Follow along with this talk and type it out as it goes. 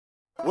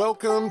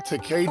Welcome to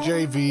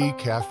KJV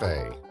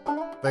Cafe.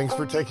 Thanks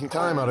for taking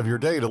time out of your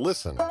day to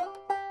listen.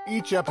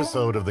 Each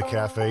episode of the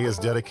Cafe is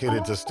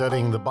dedicated to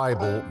studying the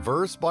Bible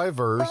verse by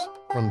verse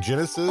from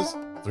Genesis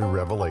through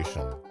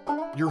Revelation.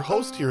 Your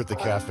host here at the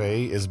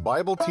Cafe is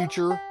Bible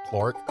teacher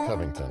Clark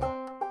Covington.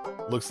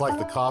 Looks like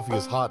the coffee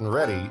is hot and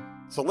ready,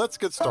 so let's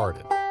get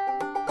started.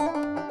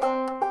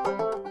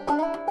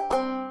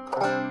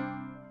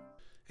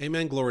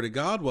 Amen. Glory to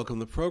God. Welcome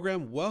to the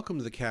program. Welcome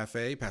to the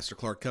Cafe. Pastor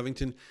Clark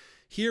Covington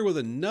here with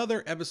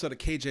another episode of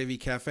KJV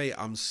Cafe.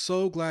 I'm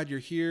so glad you're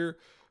here.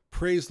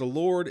 Praise the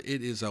Lord.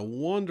 It is a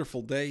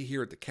wonderful day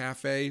here at the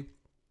Cafe.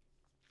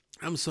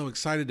 I'm so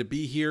excited to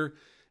be here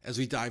as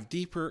we dive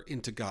deeper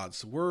into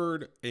God's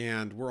Word.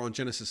 And we're on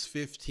Genesis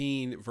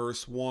 15,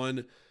 verse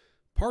 1,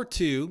 part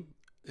 2.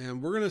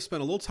 And we're going to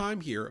spend a little time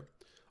here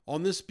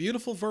on this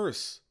beautiful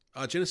verse,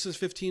 Genesis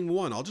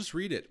 15:1. I'll just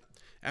read it.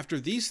 After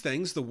these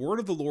things, the word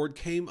of the Lord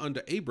came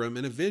unto Abram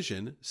in a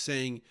vision,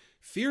 saying,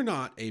 Fear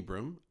not,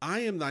 Abram,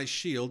 I am thy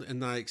shield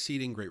and thy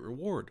exceeding great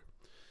reward.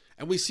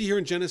 And we see here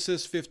in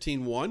Genesis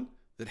 15:1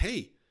 that,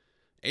 hey,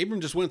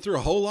 Abram just went through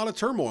a whole lot of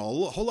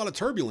turmoil, a whole lot of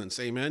turbulence,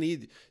 amen.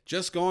 He'd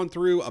just gone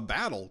through a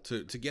battle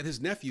to get his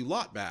nephew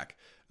Lot back,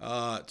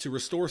 to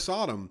restore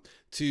Sodom,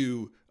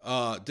 to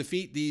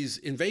defeat these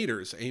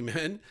invaders,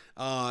 amen.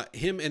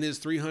 Him and his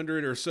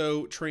 300 or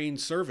so trained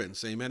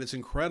servants, amen. It's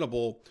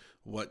incredible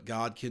what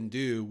God can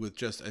do with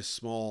just a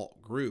small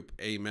group,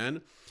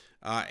 amen.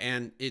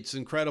 And it's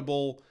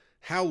incredible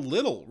how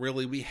little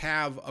really we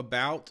have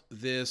about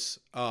this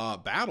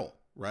battle,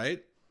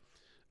 right?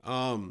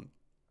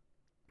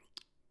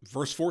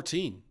 Verse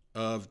 14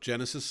 of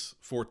Genesis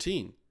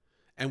 14.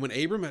 And when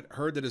Abram had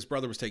heard that his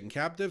brother was taken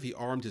captive, he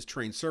armed his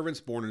trained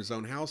servants born in his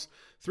own house,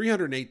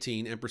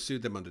 318, and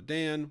pursued them unto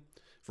Dan.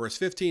 Verse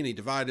 15, he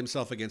divided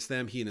himself against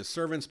them, he and his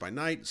servants, by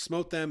night,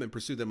 smote them, and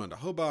pursued them unto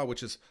Hobah,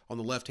 which is on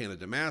the left hand of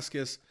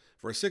Damascus.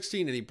 Verse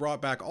 16, and he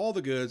brought back all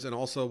the goods, and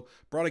also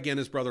brought again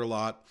his brother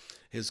Lot,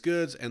 his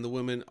goods, and the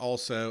women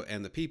also,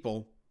 and the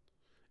people.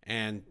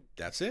 And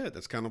that's it.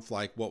 That's kind of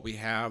like what we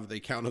have, the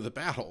account of the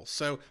battle.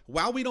 So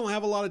while we don't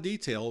have a lot of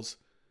details,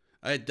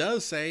 it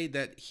does say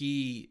that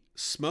he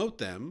smote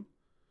them,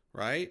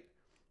 right?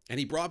 And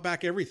he brought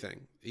back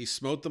everything. He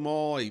smote them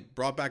all. He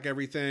brought back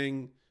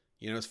everything.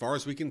 As far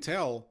as we can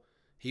tell,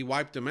 he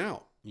wiped them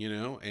out,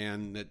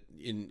 and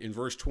in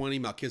verse 20,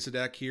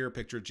 Melchizedek here,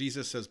 picture of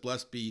Jesus, says,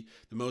 Blessed be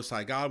the Most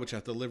High God, which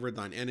hath delivered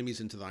thine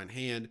enemies into thine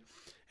hand.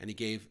 And he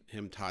gave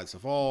him tithes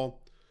of all.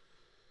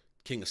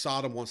 King of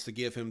Sodom wants to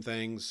give him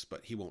things,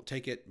 but he won't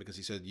take it because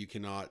he said,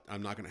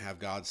 I'm not going to have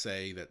God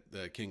say that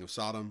the king of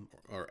Sodom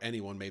or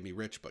anyone made me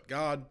rich but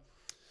God.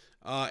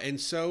 And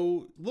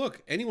so,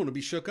 look, anyone would be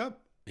shook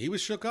up. He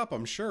was shook up,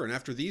 I'm sure. And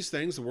after these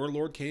things, the word of the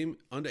Lord came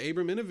unto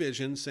Abram in a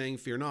vision, saying,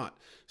 Fear not.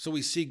 So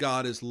we see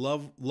God is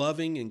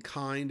loving and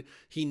kind.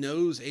 He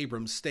knows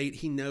Abram's state.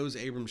 He knows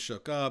Abram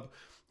shook up.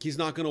 He's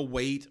not going to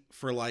wait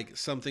for like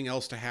something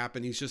else to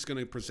happen. He's just going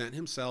to present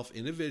himself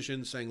in a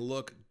vision saying,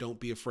 look, don't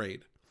be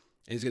afraid.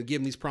 And he's going to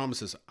give him these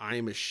promises. I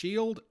am a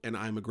shield and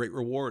I am a great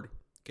reward.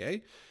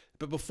 Okay.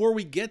 But before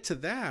we get to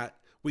that,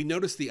 we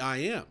notice the I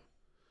am.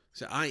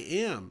 So I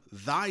am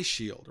thy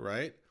shield,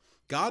 right?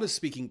 God is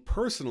speaking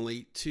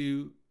personally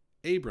to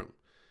Abram.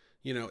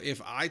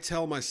 If I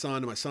tell my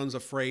son's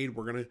afraid,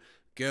 we're going to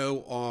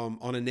go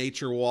on a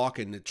nature walk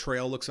and the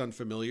trail looks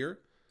unfamiliar.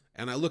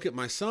 And I look at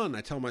my son,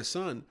 I tell my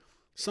son,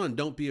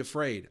 don't be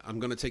afraid.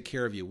 I'm going to take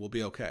care of you. We'll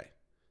be okay.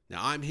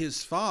 Now I'm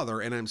his father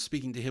and I'm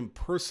speaking to him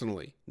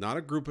personally, not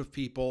a group of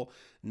people,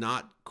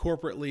 not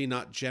corporately,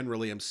 not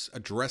generally. I'm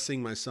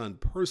addressing my son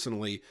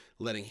personally,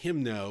 letting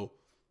him know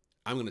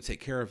I'm going to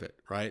take care of it,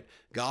 right?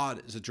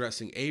 God is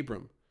addressing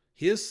Abram,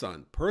 his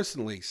son,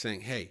 personally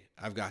saying, hey,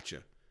 I've got you.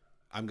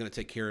 I'm going to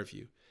take care of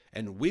you.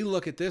 And we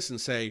look at this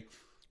and say,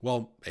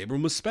 well,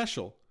 Abram was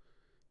special.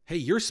 Hey,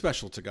 you're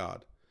special to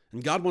God.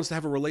 And God wants to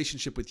have a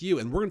relationship with you.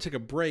 And we're going to take a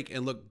break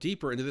and look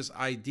deeper into this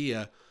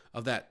idea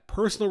of that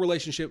personal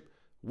relationship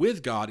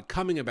with God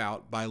coming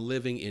about by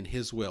living in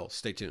his will.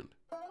 Stay tuned.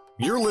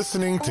 You're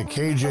listening to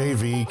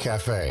KJV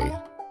Cafe.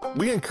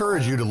 We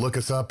encourage you to look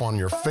us up on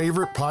your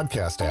favorite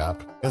podcast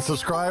app and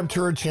subscribe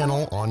to our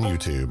channel on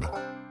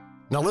YouTube.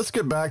 Now let's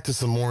get back to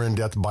some more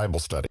in-depth Bible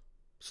study.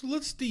 So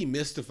let's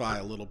demystify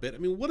a little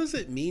bit. What does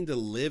it mean to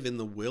live in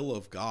the will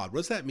of God? What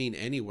does that mean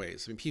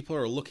anyways? People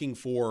are looking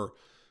for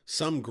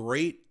some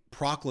great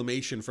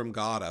proclamation from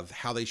God of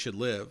how they should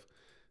live.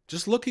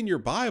 Just look in your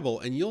Bible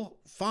and you'll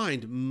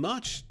find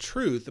much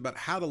truth about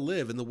how to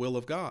live in the will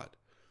of God.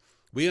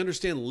 We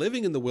understand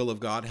living in the will of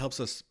God helps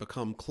us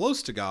become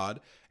close to God,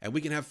 and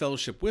we can have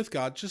fellowship with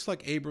God, just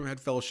like Abram had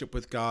fellowship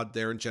with God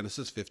there in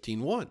Genesis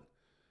 15:1.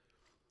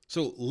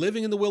 So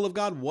living in the will of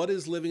God, what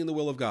is living in the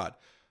will of God?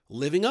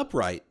 Living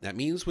upright. That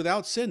means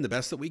without sin, the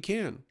best that we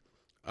can.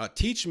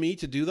 Teach me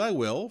to do thy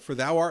will, for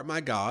thou art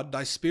my God.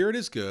 Thy spirit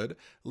is good.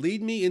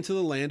 Lead me into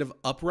the land of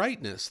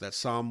uprightness. That's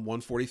Psalm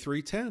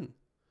 143:10.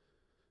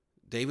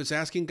 David's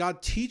asking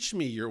God, teach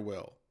me your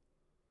will.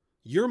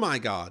 You're my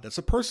God. That's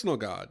a personal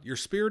God. Your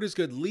spirit is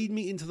good. Lead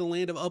me into the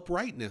land of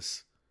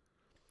uprightness.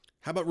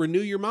 How about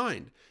renew your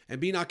mind and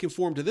be not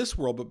conformed to this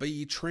world, but be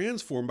ye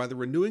transformed by the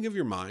renewing of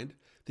your mind,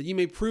 that ye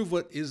may prove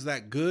what is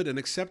that good and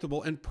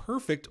acceptable and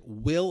perfect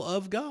will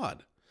of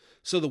God.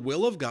 So the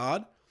will of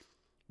God,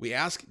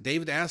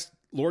 David asked,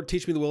 Lord,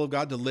 teach me the will of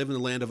God to live in the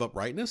land of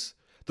uprightness.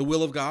 The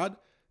will of God,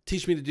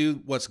 teach me to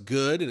do what's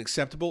good and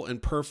acceptable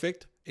and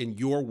perfect in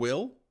your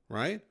will,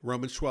 right?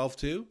 Romans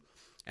 12:2.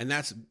 And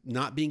that's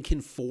not being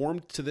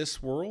conformed to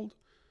this world,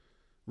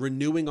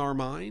 renewing our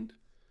mind.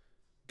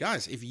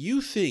 Guys, if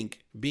you think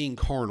being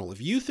carnal, if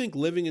you think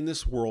living in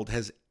this world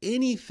has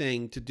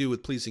anything to do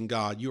with pleasing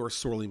God, you are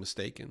sorely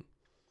mistaken.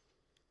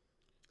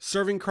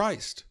 Serving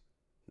Christ,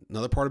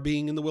 another part of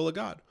being in the will of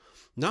God.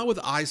 Not with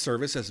eye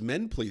service as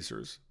men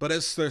pleasers, but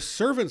as the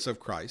servants of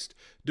Christ,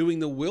 doing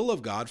the will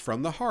of God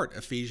from the heart,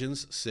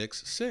 Ephesians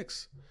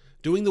 6:6.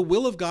 Doing the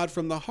will of God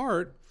from the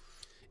heart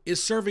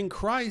is serving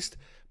Christ,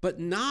 but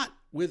not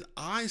with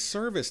eye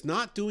service,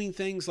 not doing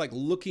things like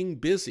looking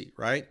busy,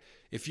 right?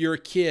 If you're a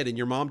kid and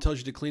your mom tells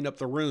you to clean up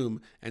the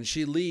room and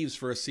she leaves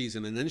for a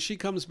season and then she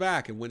comes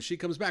back, and when she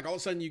comes back, all of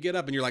a sudden you get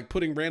up and you're like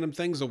putting random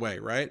things away,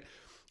 right?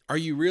 Are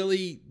you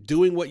really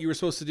doing what you were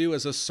supposed to do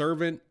as a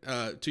servant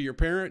to your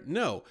parent?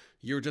 No,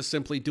 you're just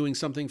simply doing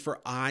something for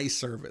eye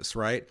service,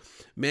 right?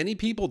 Many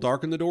people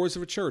darken the doors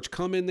of a church,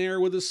 come in there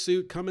with a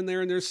suit, come in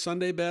there in their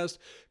Sunday best,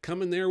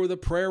 come in there with a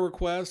prayer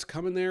request,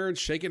 come in there and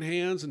shaking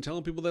hands and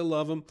telling people they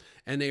love them,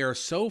 and they are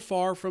so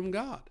far from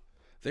God.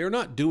 They are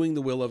not doing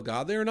the will of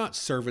God. They are not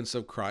servants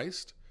of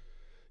Christ.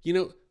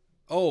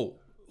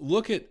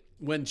 Look at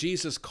when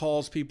Jesus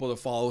calls people to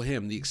follow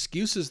him, the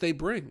excuses they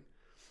bring.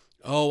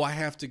 Oh, I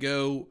have to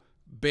go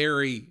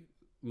bury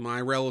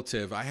my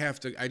relative.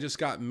 I just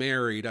got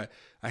married. I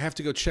have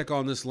to go check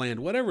on this land,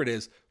 whatever it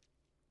is.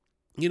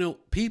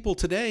 People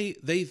today,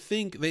 they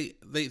think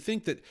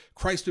that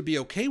Christ would be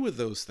okay with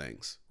those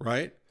things,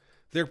 right?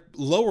 They're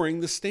lowering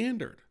the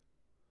standard.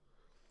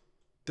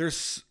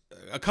 There's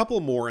a couple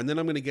more, and then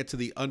I'm going to get to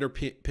the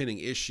underpinning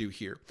issue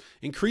here.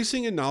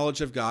 Increasing in knowledge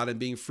of God and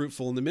being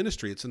fruitful in the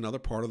ministry. It's another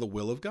part of the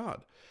will of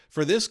God.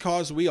 For this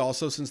cause we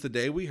also, since the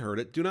day we heard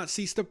it, do not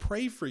cease to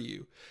pray for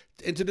you,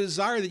 and to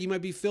desire that you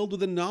might be filled with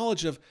the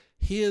knowledge of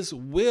his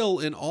will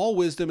in all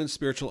wisdom and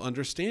spiritual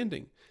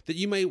understanding, that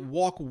you may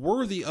walk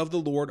worthy of the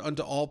Lord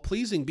unto all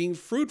pleasing, being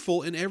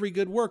fruitful in every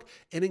good work,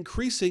 and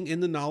increasing in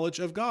the knowledge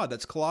of God.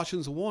 That's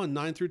Colossians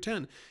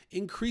 1:9-10.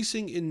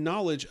 Increasing in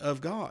knowledge of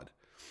God.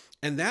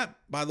 And that,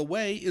 by the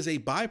way, is a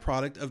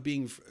byproduct of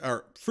being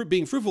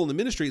fruitful in the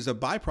ministry is a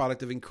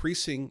byproduct of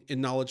increasing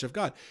in knowledge of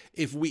God.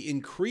 If we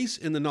increase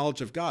in the knowledge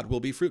of God, we'll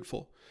be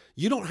fruitful.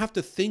 You don't have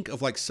to think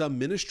of like some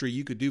ministry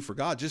you could do for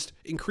God. Just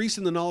increase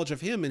in the knowledge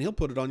of him and he'll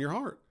put it on your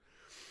heart.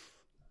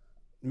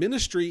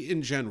 Ministry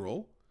in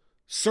general,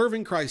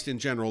 serving Christ in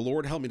general,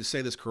 Lord, help me to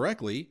say this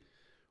correctly,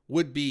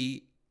 would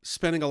be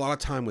spending a lot of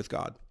time with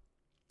God.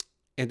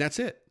 And that's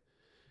it.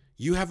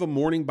 You have a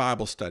morning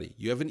Bible study.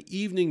 You have an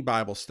evening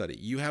Bible study.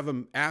 You have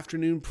an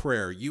afternoon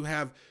prayer. You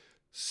have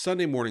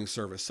Sunday morning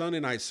service, Sunday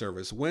night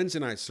service, Wednesday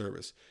night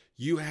service.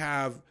 You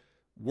have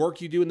work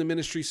you do in the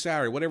ministry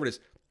Saturday, whatever it is.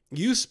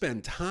 You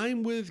spend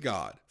time with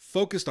God,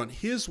 focused on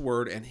his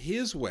word and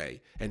his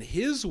way and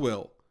his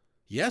will.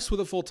 Yes, with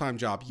a full-time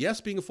job.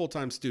 Yes, being a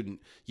full-time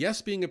student.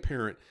 Yes, being a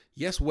parent.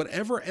 Yes,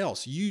 whatever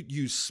else.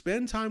 You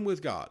spend time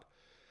with God.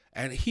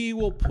 And he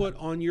will put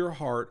on your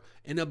heart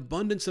an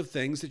abundance of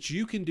things that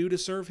you can do to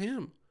serve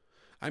him.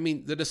 I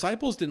mean, the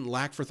disciples didn't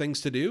lack for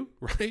things to do,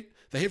 right?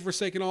 They had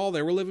forsaken all.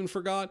 They were living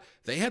for God.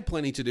 They had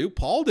plenty to do.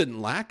 Paul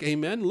didn't lack.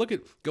 Amen.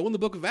 Go in the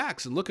book of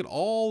Acts and look at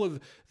all of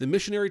the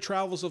missionary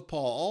travels of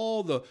Paul,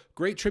 all the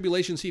great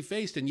tribulations he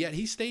faced, and yet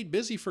he stayed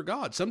busy for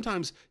God,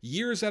 sometimes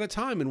years at a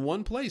time in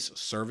one place,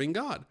 serving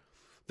God.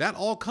 That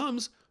all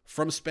comes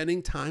from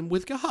spending time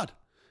with God.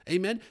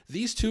 Amen.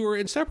 These two are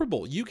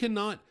inseparable. You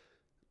cannot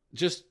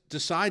just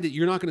decide that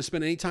you're not going to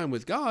spend any time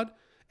with God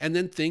and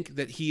then think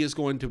that he is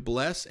going to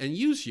bless and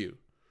use you.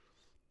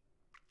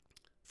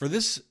 For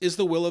this is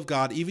the will of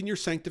God, even your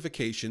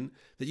sanctification,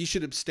 that you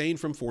should abstain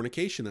from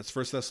fornication. That's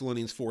 1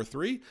 Thessalonians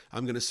 4:3.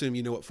 I'm going to assume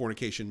you know what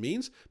fornication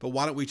means, but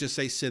why don't we just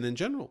say sin in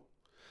general?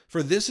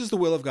 For this is the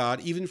will of God,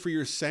 even for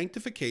your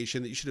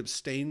sanctification, that you should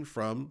abstain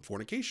from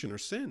fornication or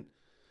sin.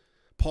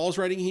 Paul's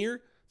writing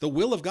here, the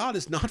will of God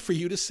is not for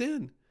you to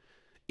sin.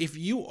 If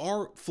you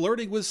are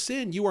flirting with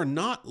sin, you are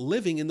not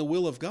living in the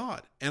will of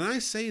God. And I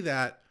say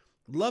that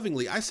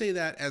lovingly. I say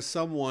that as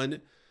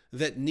someone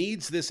that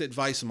needs this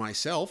advice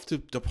myself to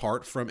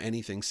depart from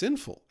anything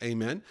sinful.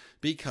 Amen.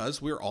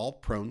 Because we're all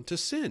prone to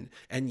sin.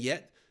 And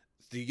yet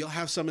you'll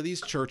have some of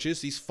these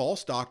churches, these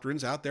false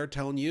doctrines out there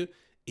telling you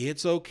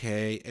it's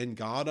okay and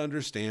God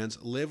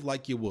understands, live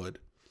like you would.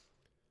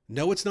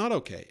 No, it's not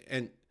okay.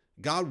 And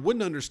God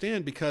wouldn't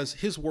understand because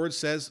his word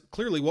says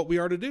clearly what we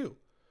are to do.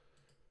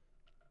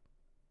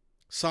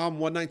 Psalm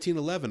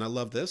 119:11, I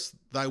love this.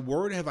 Thy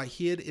word have I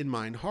hid in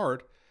mine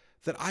heart,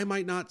 that I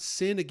might not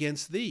sin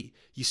against thee.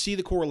 You see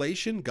the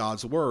correlation?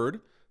 God's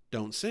word,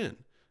 don't sin.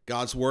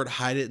 God's word,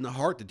 hide it in the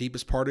heart, the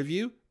deepest part of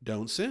you,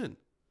 don't sin.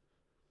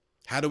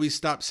 How do we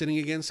stop sinning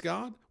against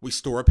God? We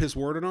store up his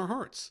word in our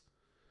hearts.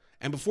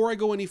 And before I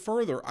go any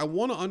further, I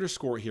want to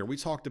underscore here, we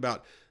talked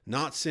about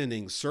not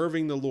sinning,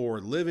 serving the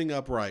Lord, living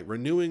upright,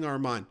 renewing our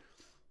mind.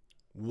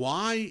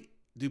 Why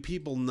do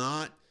people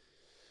not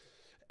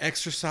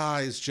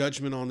exercise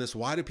judgment on this?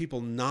 Why do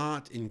people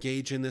not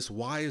engage in this?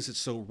 Why is it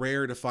so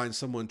rare to find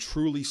someone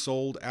truly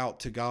sold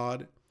out to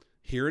God?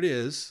 Here it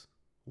is,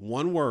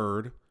 one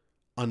word,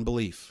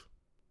 unbelief.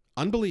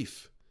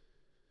 Unbelief.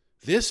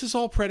 This is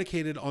all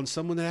predicated on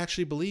someone that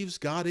actually believes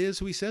God is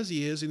who he says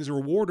he is and is a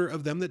rewarder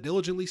of them that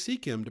diligently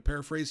seek him, to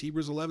paraphrase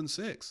Hebrews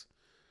 11:6.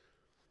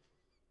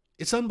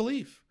 It's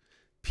unbelief.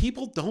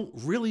 People don't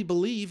really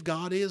believe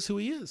God is who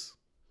he is.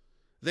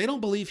 They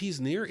don't believe he's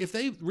near. If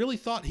they really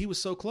thought he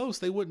was so close,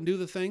 they wouldn't do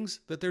the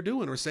things that they're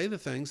doing or say the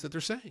things that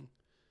they're saying.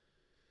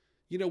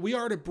 You know, we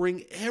are to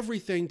bring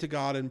everything to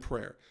God in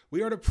prayer.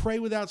 We are to pray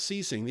without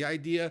ceasing. The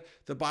idea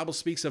the Bible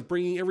speaks of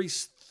bringing every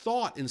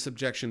thought in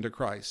subjection to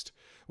Christ.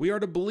 We are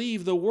to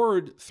believe the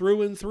word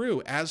through and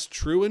through as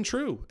true and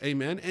true.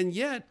 Amen. And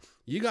yet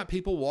you got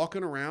people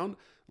walking around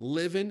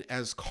living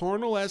as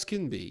carnal as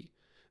can be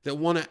that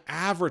want to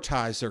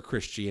advertise their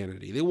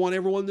Christianity. They want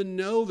everyone to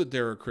know that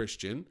they're a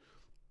Christian,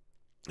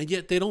 and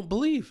yet they don't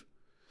believe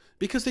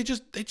because they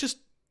just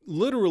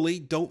literally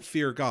don't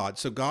fear God.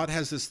 So God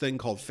has this thing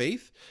called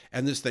faith,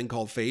 and this thing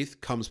called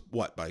faith comes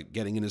what? By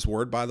getting in his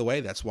word, by the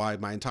way. That's why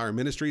my entire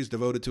ministry is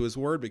devoted to his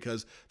word,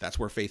 because that's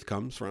where faith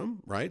comes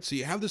from, right? So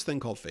you have this thing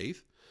called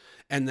faith,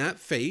 and that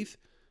faith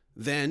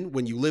then,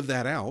 when you live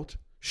that out,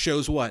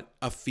 shows what?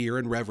 A fear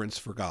and reverence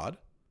for God,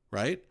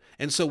 right?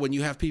 And so when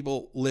you have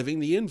people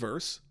living the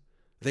inverse,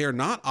 they are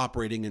not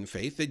operating in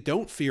faith. They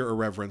don't fear or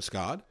reverence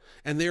God,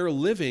 and they are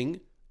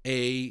living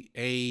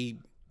a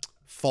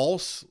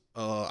false,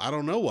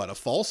 a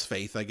false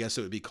faith, I guess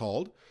it would be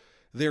called.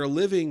 They're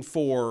living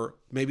for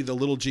maybe the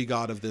little g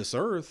God of this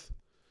earth.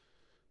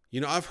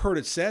 You know, I've heard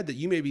it said that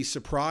you may be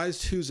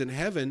surprised who's in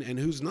heaven and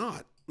who's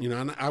not. You know,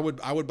 and I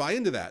would buy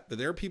into that. But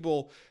there are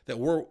people that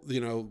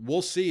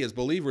we'll see as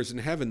believers in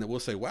heaven that will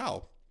say,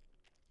 wow,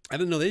 I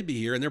didn't know they'd be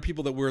here. And there are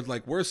people that we're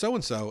like, where's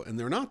so-and-so? And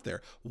they're not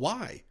there.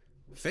 Why?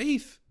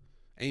 Faith.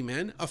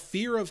 Amen. A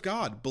fear of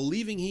God,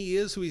 believing he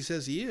is who he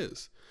says he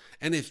is.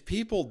 And if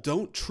people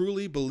don't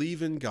truly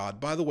believe in God,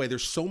 by the way,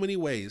 there's so many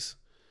ways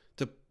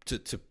to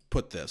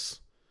put this.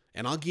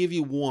 And I'll give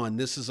you one.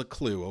 This is a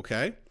clue,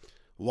 okay?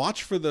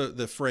 Watch for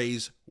the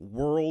phrase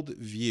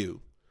worldview.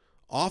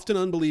 Often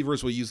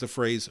unbelievers will use the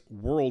phrase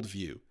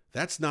worldview.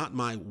 That's not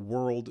my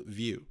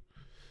worldview.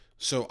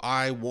 So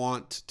I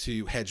want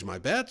to hedge my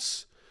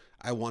bets.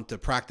 I want to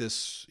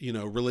practice,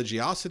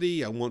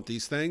 religiosity. I want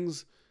these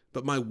things.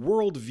 But my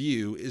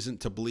worldview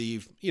isn't to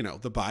believe,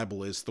 the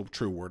Bible is the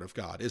true word of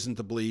God, isn't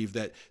to believe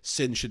that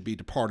sin should be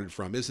departed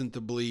from, isn't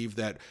to believe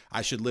that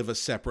I should live a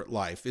separate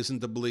life,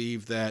 isn't to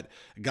believe that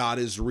God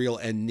is real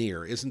and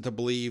near, isn't to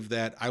believe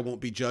that I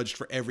won't be judged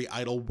for every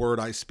idle word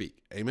I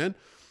speak. Amen?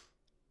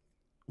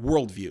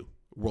 Worldview.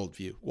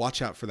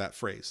 Watch out for that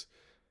phrase.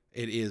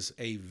 It is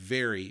a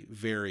very,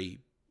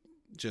 very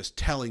just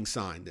telling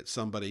sign that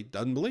somebody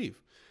doesn't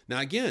believe. Now,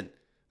 again,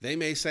 they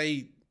may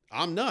say,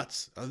 I'm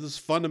nuts. This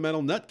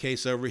fundamental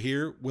nutcase over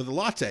here with a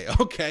latte.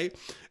 Okay.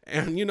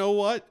 And you know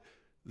what?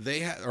 They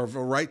have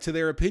a right to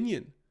their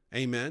opinion.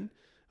 Amen.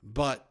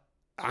 But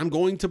I'm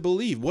going to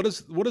believe. What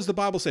does the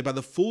Bible say? By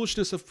the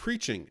foolishness of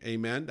preaching.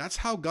 Amen. That's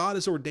how God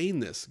has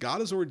ordained this. God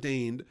has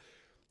ordained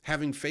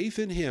having faith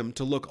in him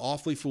to look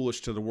awfully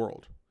foolish to the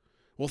world.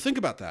 Well, think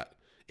about that.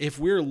 If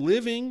we're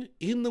living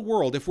in the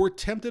world, if we're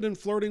tempted and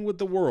flirting with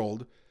the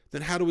world,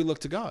 then how do we look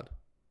to God?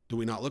 Do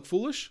we not look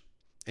foolish?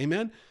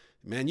 Amen.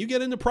 Man, you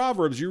get into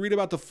Proverbs, you read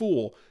about the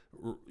fool,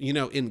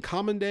 in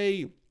common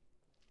day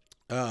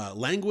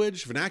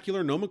language,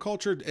 vernacular,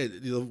 nomenclature,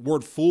 the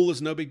word fool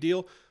is no big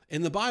deal.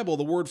 In the Bible,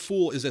 the word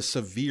fool is a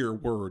severe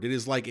word. It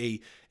is a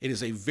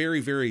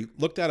very, very,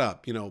 look that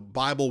up,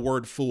 Bible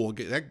word fool,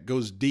 that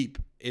goes deep.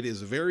 It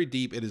is very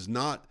deep. It is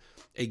not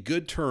a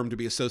good term to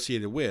be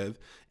associated with.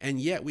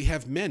 And yet we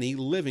have many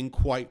living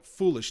quite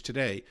foolish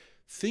today,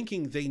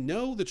 thinking they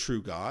know the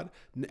true God,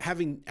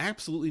 having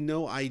absolutely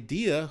no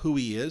idea who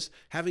he is,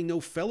 having no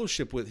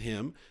fellowship with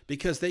him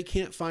because they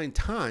can't find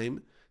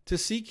time to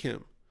seek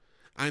him.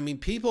 I mean,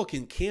 people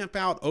can camp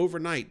out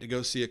overnight to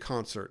go see a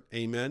concert.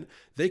 Amen.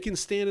 They can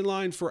stand in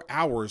line for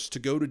hours to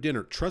go to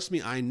dinner. Trust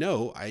me, I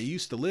know. I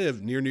used to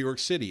live near New York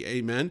City.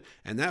 Amen.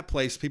 And that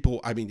place,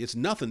 it's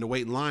nothing to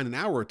wait in line an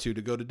hour or two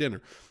to go to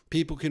dinner.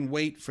 People can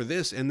wait for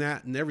this and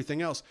that and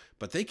everything else,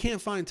 but they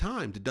can't find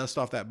time to dust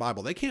off that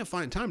Bible. They can't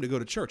find time to go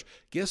to church.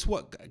 Guess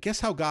what? Guess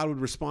how God would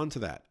respond to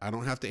that? I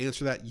don't have to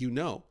answer that.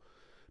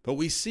 But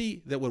we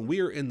see that when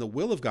we are in the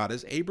will of God,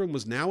 as Abram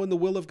was now in the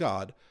will of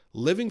God,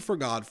 living for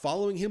God,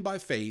 following him by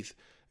faith,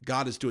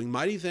 God is doing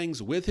mighty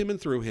things with him and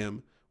through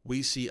him.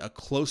 We see a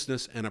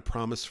closeness and a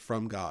promise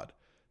from God.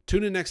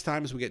 Tune in next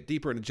time as we get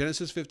deeper into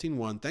Genesis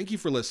 15:1. Thank you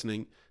for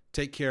listening.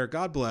 Take care.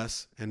 God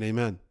bless, and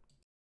amen.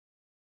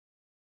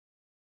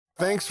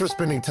 Thanks for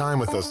spending time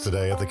with us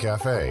today at the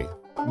cafe.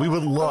 We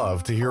would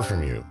love to hear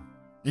from you.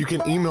 You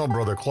can email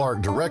Brother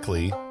Clark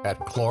directly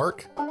at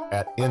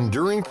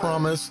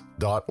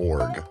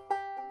clark@enduringpromise.org.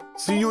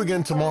 See you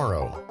again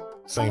tomorrow.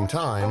 Same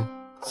time,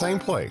 same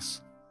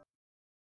place.